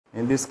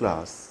In this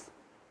class,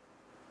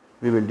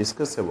 we will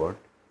discuss about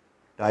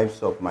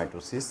types of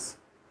mitosis,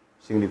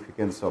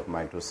 significance of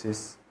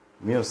mitosis,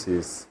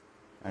 meiosis,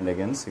 and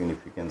again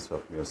significance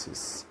of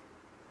meiosis.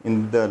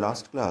 In the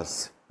last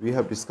class, we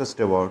have discussed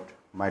about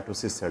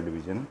mitosis cell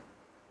division,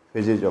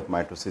 phases of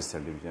mitosis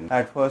cell division.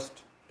 At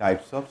first,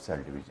 types of cell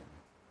division.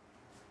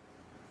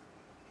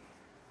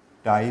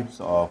 Types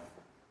of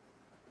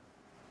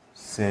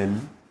cell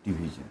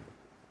division.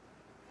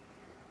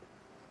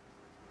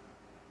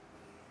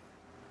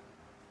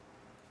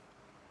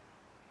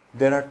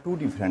 There are two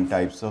different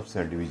types of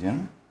cell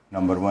division.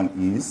 Number one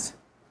is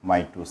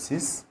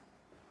mitosis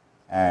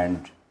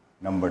and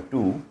number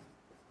two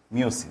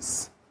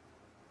meiosis.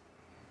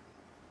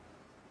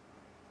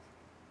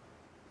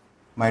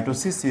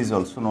 Mitosis is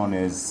also known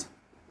as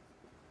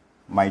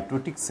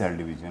mitotic cell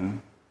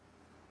division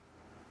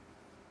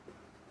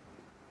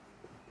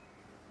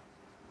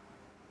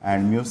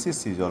and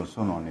meiosis is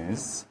also known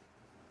as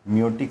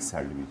meiotic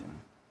cell division.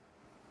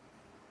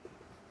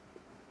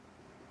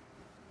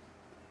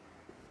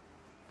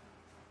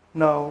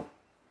 Now,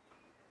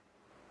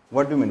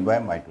 what do you mean by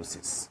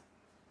mitosis?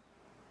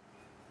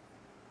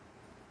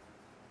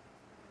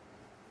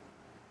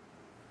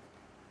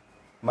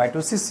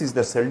 Mitosis is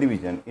the cell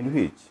division in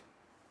which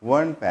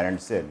one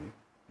parent cell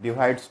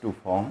divides to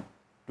form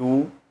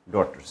two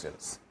daughter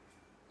cells.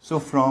 So,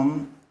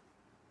 from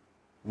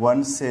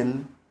one cell,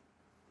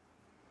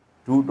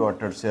 two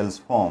daughter cells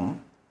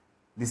form.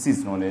 This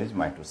is known as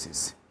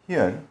mitosis.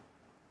 Here,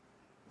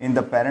 in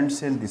the parent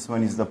cell, this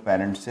one is the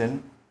parent cell.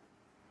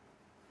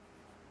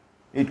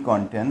 It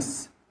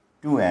contains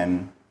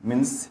 2n,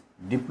 means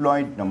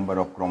diploid number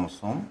of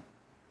chromosomes.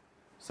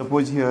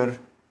 Suppose here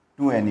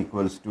 2n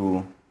equals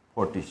to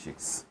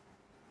 46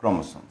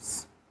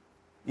 chromosomes.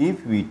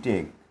 If we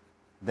take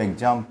the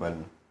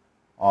example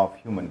of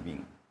human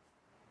being,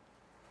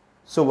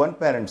 so one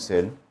parent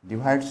cell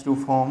divides to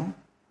form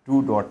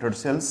two daughter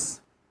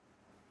cells,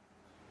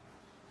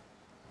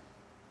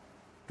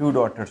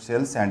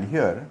 and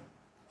here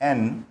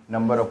n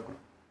number of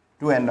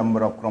 2n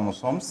number of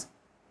chromosomes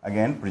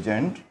again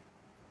present,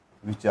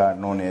 which are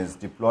known as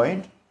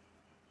diploid,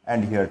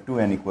 and here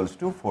 2n equals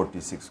to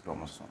 46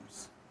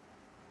 chromosomes.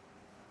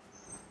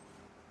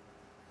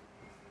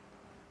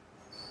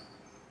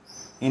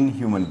 In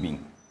human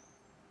being,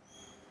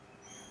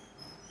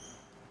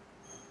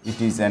 it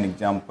is an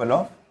example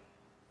of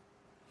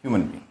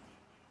human being.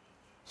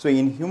 So,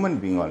 in human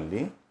being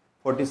only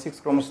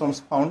 46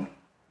 chromosomes found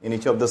in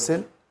each of the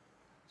cell.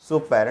 So,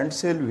 parent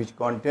cell which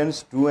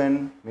contains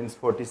 2n means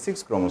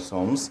 46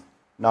 chromosomes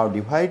now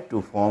divide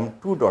to form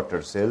two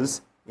daughter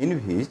cells in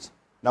which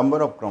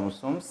number of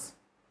chromosomes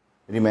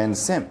remains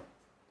same,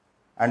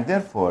 and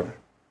therefore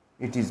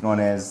it is known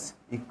as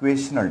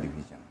equational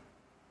division.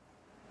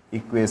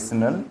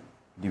 Equational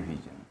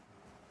division,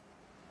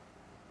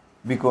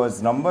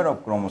 because number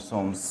of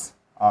chromosomes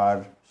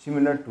are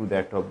similar to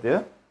that of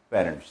the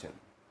parent cell.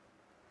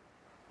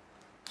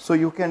 So,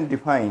 you can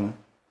define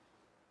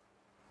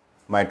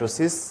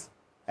mitosis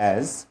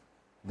as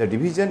the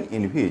division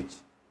in which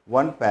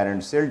one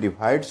parent cell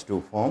divides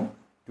to form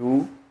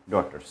two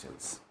daughter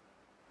cells.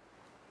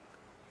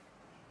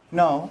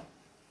 Now,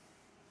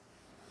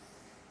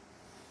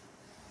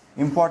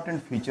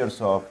 important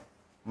features of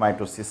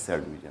mitosis cell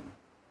division.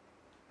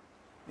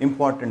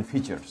 Important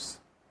features.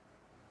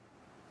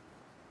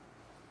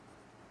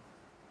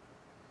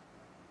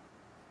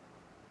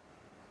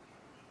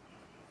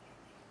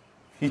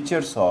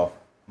 Features of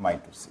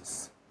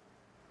mitosis.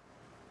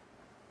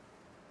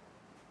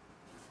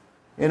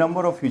 A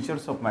number of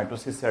features of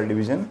mitosis cell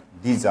division.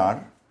 These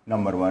are: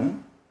 number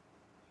one,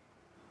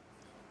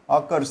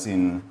 occurs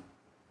in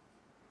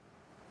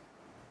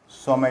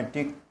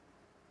somatic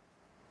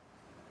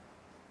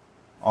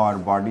or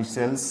body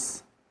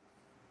cells.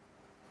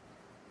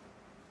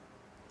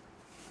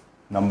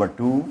 Number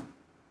two,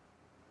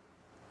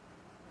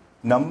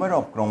 number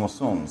of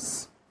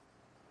chromosomes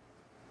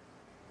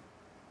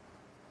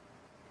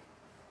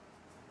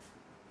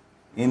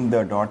in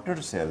the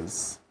daughter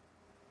cells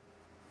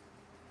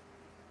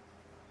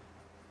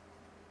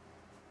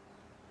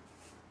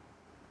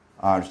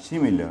are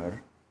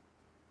similar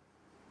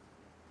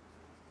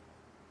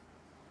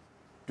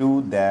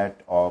to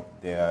that of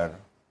their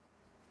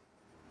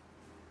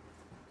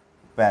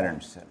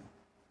parent cell.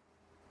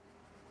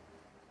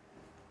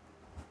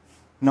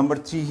 Number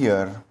three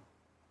here,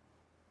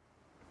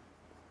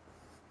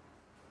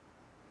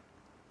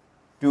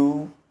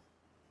 two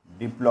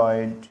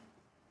diploid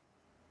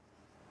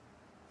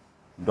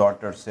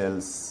daughter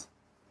cells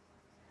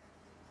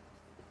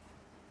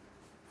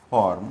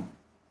form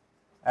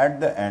at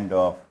the end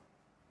of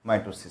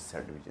mitosis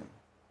cell division.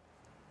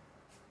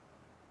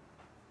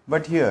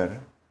 But here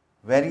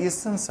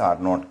variations are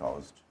not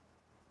caused.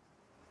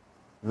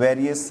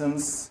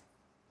 Variations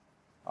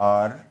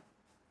are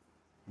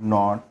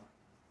not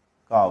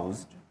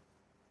caused,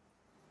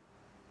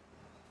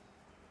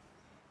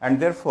 and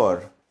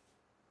therefore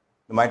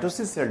the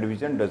mitosis cell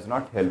division does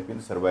not help in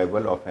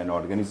survival of an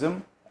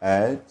organism,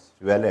 as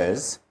well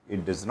as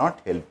it does not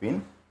help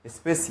in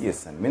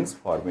speciation means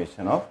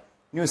formation of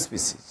new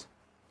species.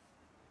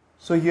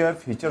 So here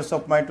features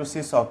of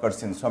mitosis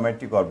occurs in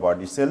somatic or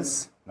body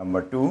cells.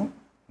 Number 2,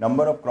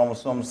 number of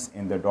chromosomes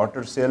in the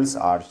daughter cells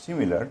are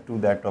similar to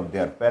that of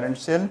their parent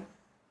cell.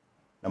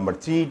 Number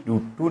 3,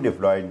 two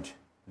diploid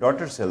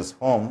daughter cells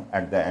form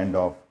at the end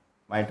of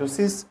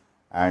mitosis,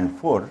 and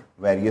 4,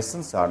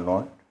 variations are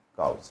not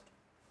caused.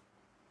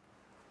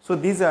 So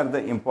these are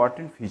the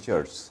important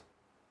features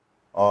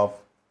of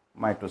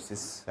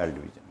mitosis cell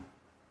division.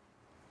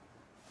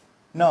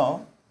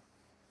 Now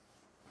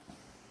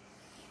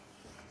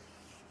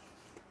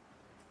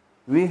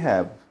we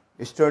have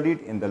studied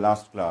in the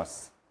last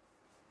class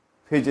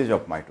phases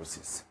of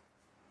mitosis.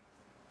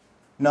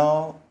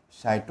 Now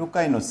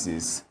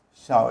cytokinesis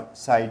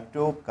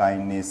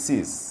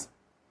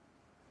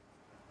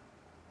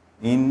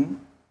in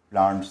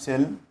plant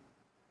cell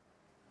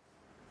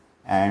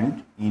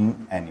and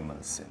in animal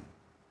cell,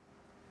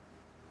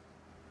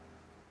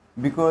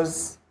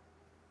 because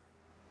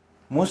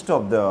most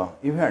of the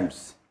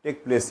events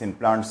take place in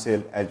plant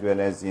cell as well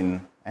as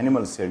in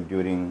animal cell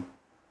during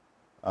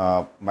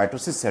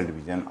mitosis cell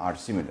division are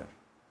similar.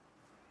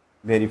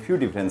 Very few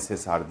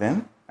differences are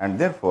then, and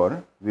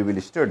therefore we will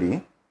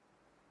study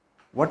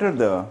what are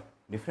the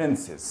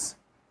differences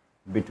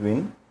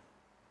between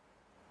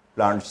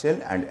plant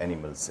cell and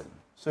animal cell.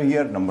 So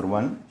here number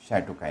 1,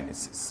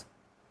 cytokinesis.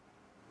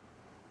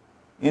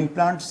 In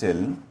plant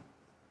cell,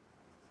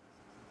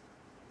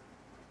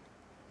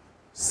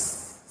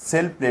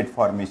 cell plate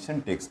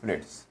formation takes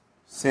place.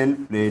 Cell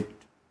plate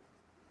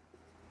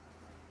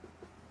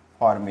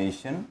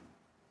formation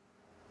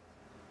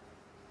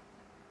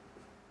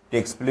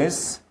takes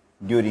place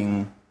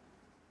during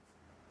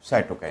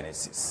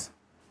cytokinesis.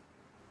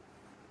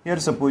 Here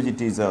suppose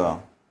it is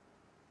a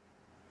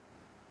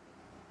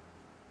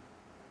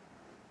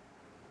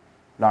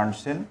plant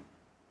cell.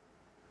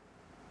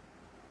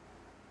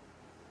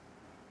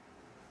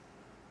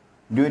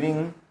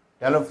 During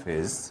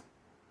telophase,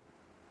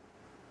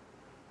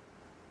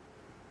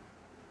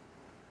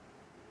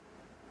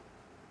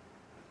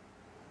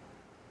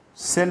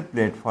 cell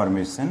plate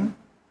formation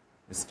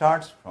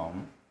starts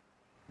from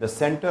the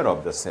center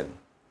of the cell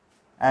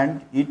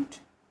and it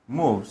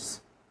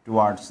moves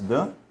towards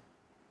the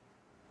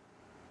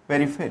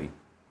periphery,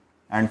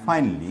 and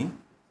finally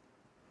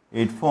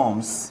it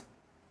forms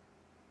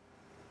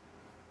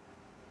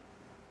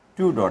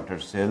two daughter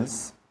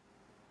cells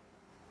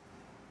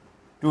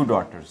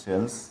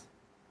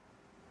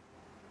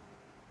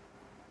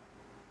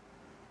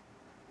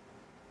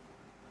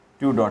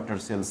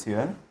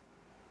here.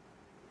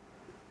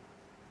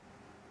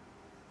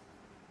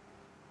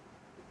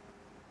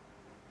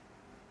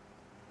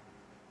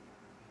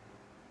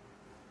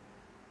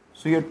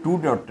 So here two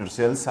daughter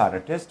cells are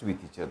attached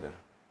with each other.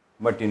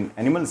 But in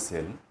animal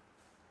cell,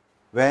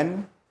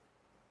 when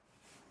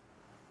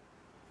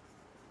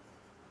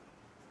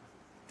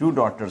two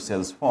daughter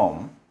cells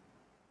form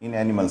in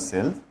animal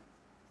cell,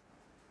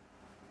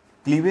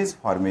 cleavage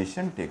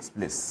formation takes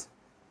place.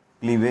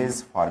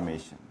 Cleavage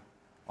formation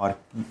or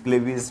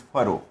cleavage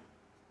furrow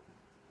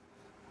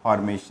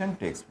formation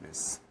takes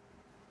place.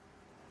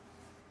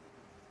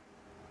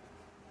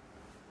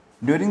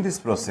 During this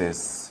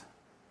process,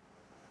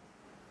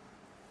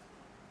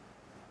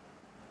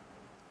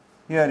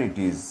 here it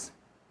is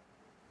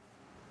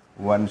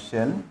one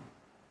cell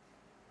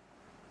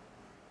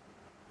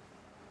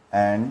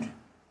and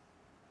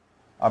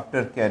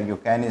after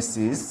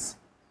karyokinesis,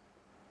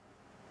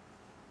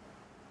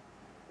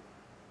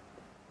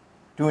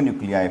 two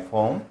nuclei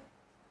form.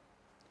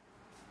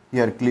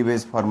 Here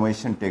cleavage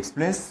formation takes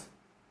place.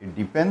 It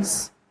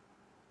depends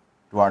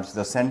towards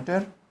the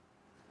center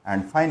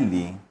and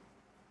finally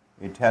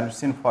it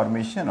helps in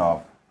formation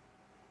of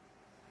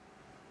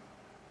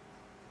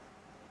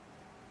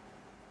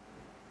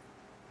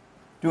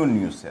two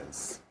new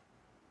cells.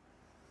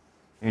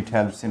 It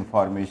helps in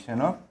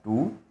formation of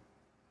two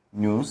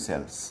new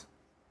cells.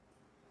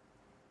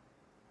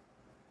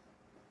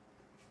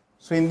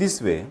 So in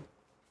this way,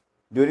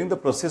 during the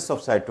process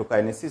of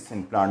cytokinesis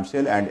in plant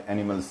cell and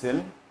animal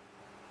cell,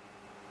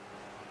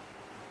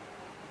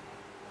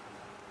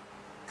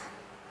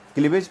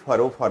 cleavage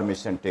furrow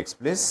formation takes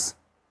place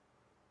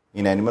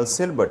in animal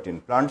cell, but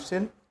in plant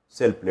cell,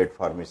 cell plate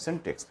formation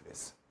takes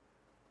place.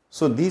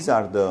 So these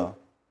are the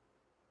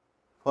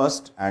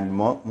first and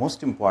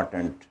most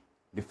important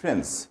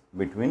difference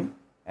between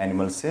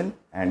animal cell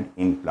and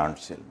in plant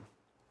cell.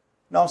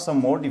 Now some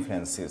more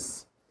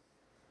differences.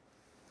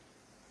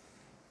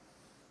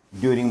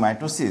 During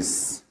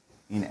mitosis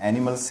in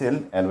animal cell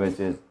as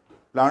well as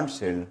plant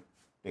cell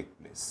take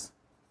place.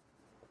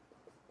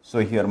 So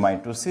here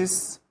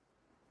mitosis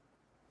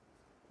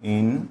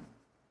in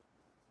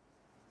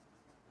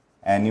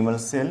animal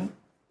cell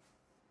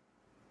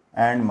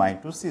and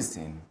mitosis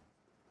in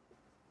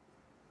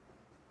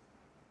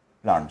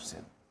plant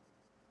cell.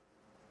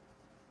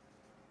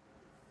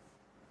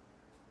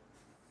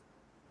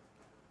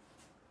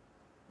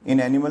 In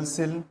animal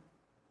cell,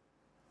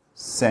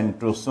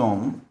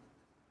 centrosome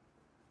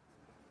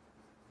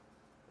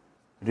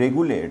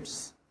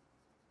regulates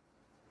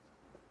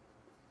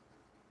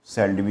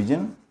cell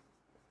division,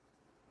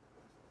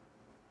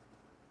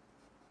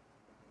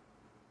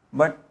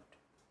 but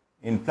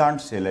in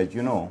plant cell, as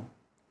you know,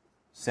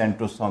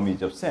 centrosome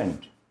is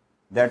absent.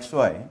 That's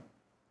why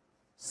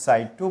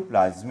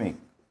cytoplasmic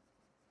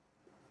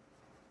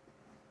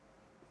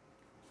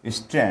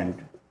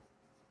strand,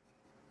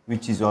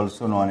 which is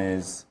also known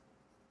as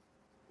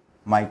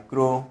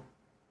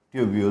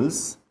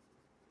microtubules,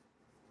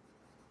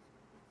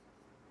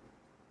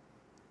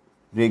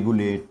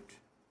 regulate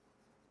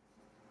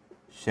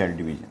cell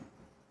division.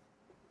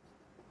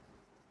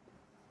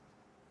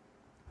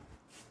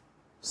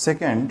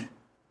 Second,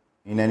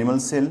 in animal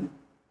cell,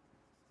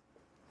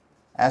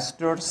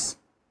 asters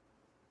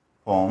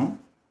form,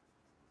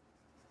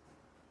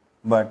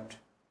 but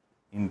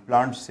in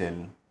plant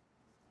cell,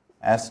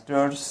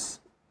 asters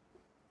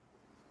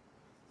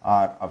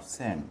are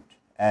absent,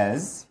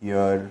 as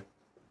here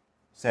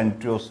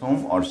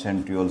centrosome or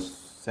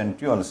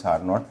centrioles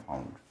are not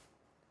found.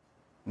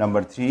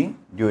 Number 3,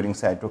 during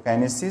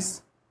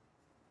cytokinesis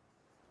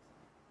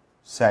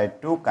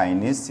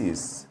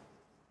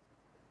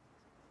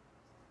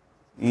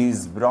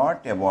is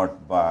brought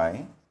about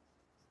by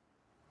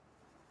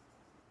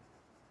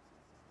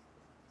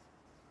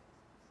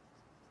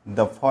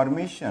the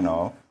formation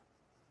of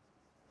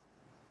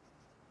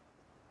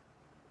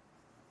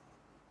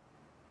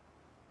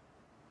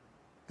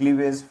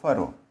cleavage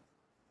furrow.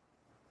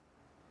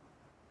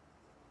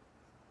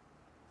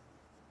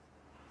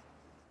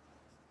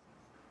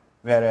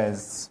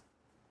 Whereas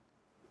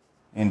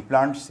in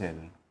plant cell,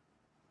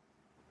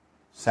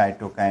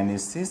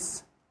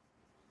 cytokinesis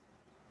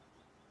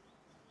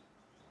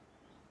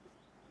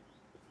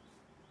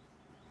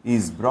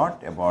is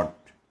brought about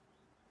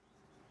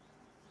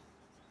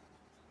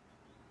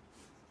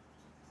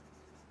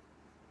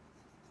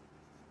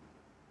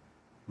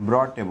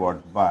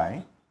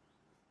by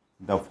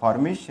the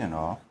formation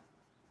of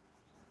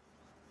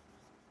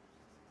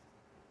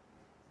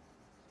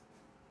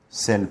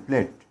cell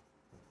plate.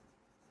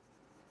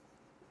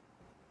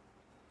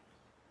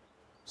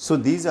 So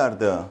these are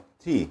the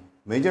 3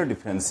 major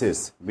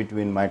differences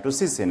between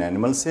mitosis in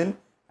animal cell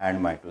and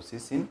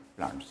mitosis in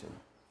plant cell.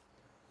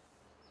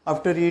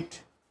 After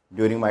it,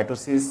 during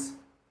mitosis,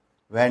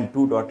 when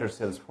 2 daughter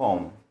cells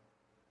form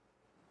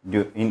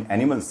in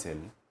animal cell,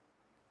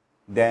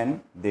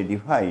 then they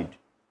divide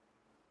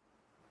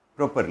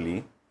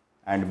properly,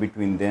 and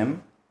between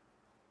them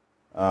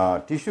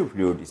tissue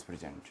fluid is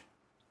present.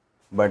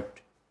 But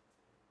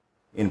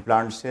in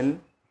plant cell,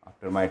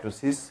 after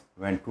mitosis,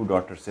 when 2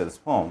 daughter cells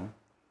form,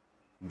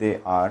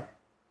 they are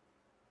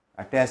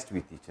attached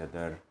with each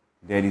other.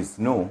 There is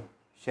no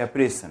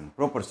separation,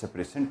 proper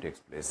separation takes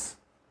place.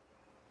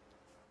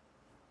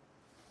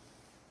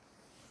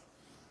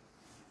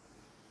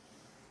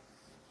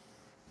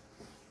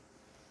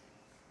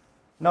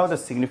 Now the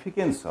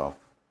significance of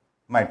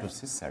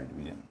mitosis cell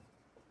division.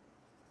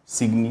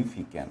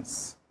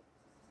 Significance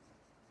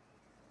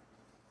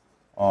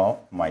of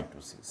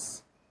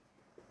mitosis.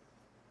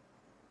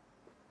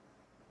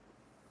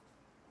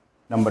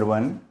 Number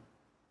 1,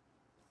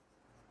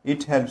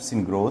 it helps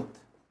in growth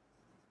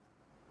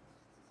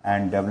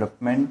and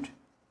development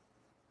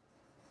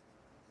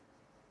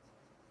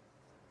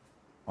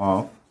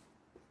of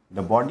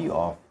the body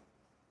of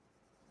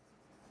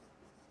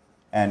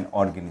an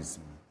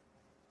organism.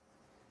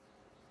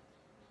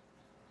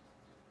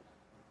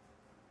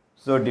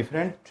 So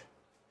different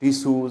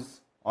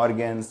tissues,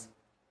 organs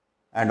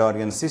and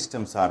organ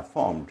systems are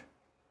formed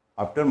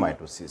after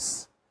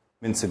mitosis.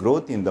 Means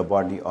growth in the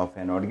body of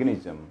an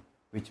organism,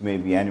 which may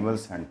be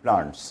animals and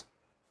plants,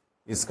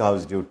 is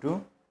caused due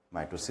to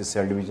mitosis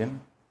cell division.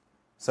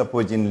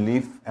 Suppose in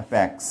leaf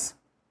apex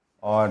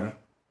or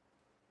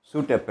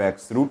shoot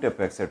apex, root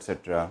apex,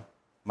 etc.,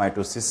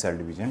 mitosis cell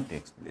division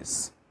takes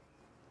place.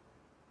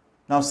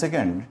 Now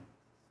second,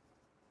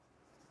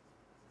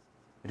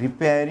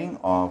 repairing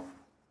of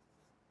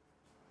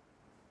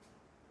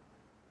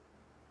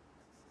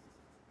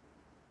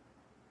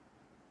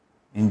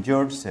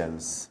injured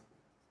cells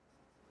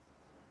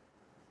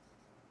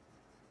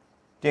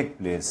take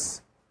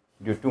place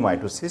due to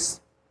mitosis.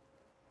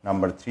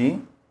 Number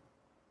 3,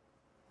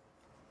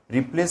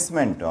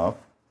 replacement of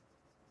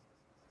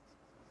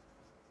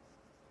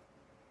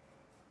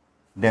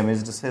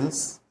damaged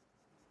cells,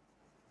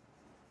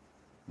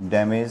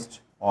 damaged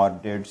or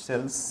dead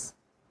cells,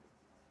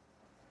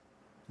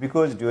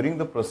 because during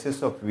the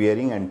process of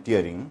wearing and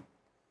tearing,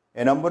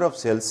 a number of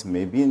cells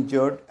may be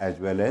injured, as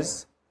well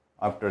as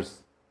after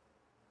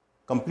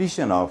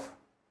completion of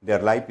their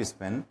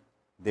lifespan,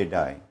 they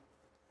die.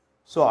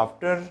 So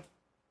after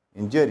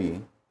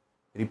injury,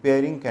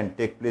 repairing can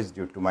take place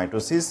due to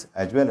mitosis,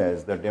 as well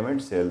as the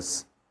damaged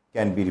cells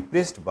can be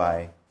replaced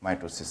by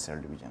mitosis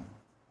cell division.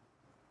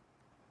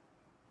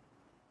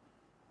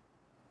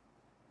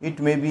 It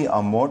may be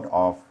a mode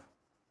of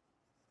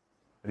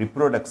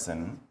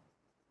reproduction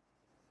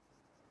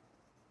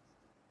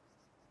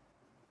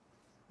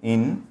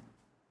in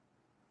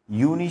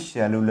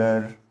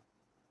unicellular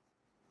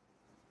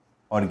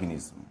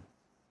organism.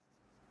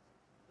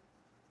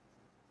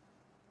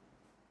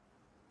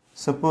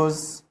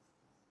 Suppose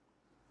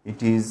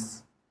it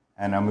is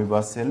an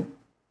amoeba cell.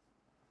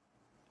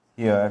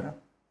 Here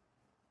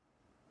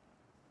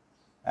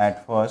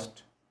at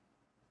first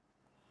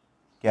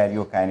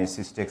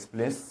karyokinesis takes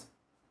place,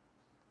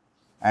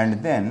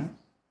 and then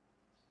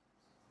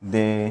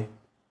they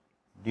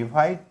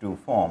divide to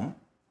form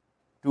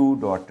two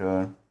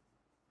daughter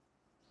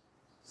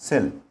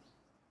cell.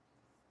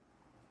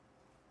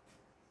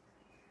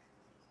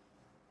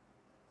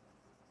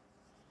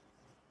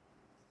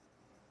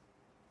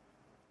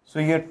 So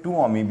here two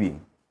amoebae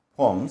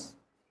forms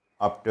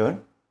after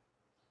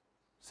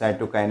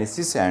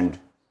cytokinesis and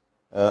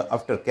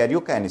after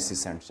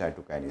karyokinesis and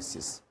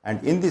cytokinesis,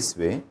 and in this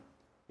way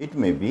it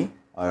may be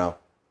a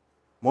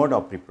mode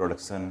of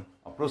reproduction,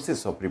 a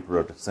process of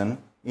reproduction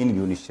in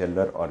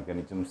unicellular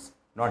organisms,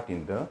 not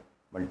in the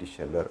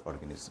multicellular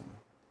organism.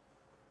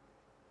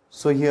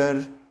 So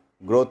here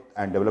growth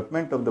and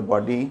development of the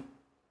body,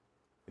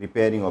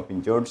 repairing of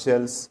injured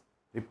cells,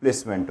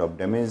 replacement of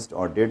damaged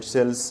or dead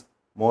cells,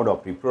 mode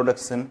of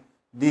reproduction,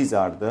 these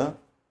are the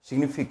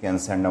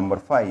significance. And number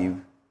 5,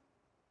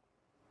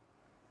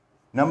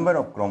 number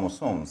of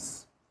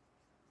chromosomes.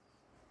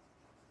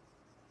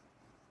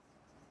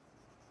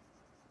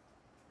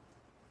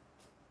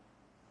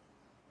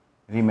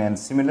 Remain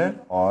similar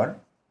or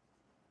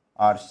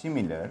are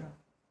similar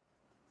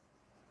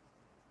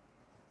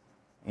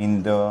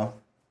in the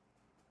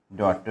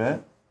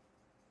daughter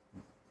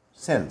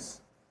cells.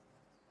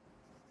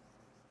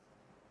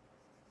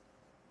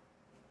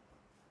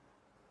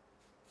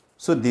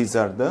 So these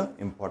are the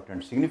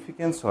important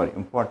significance or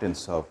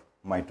importance of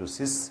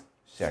mitosis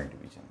cell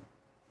division.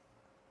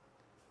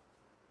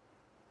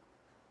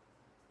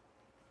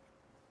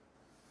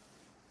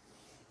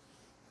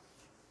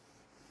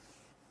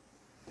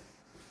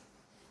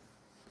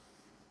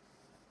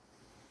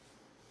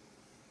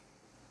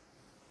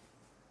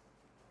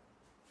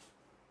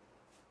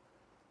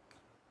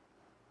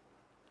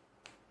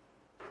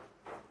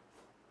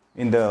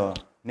 In the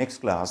next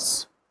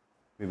class,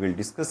 we will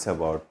discuss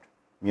about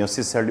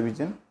meiosis cell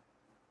division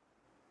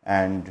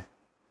and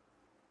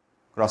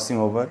crossing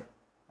over,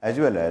 as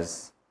well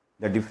as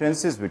the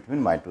differences between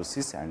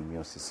mitosis and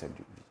meiosis cell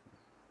division.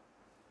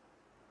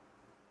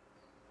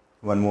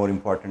 One more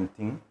important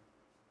thing,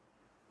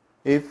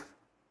 if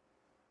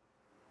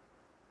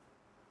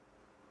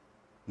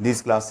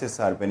these classes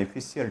are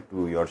beneficial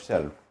to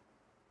yourself,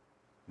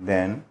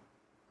 then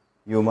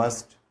you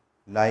must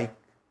like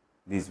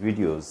these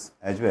videos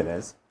as well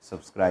as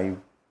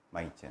subscribe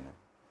my channel,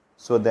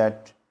 so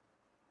that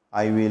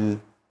I will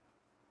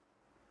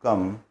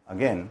come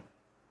again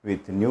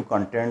with new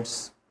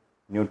contents,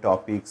 new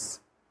topics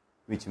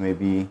which may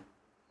be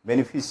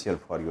beneficial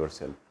for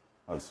yourself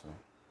also.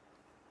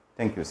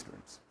 Thank you,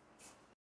 students.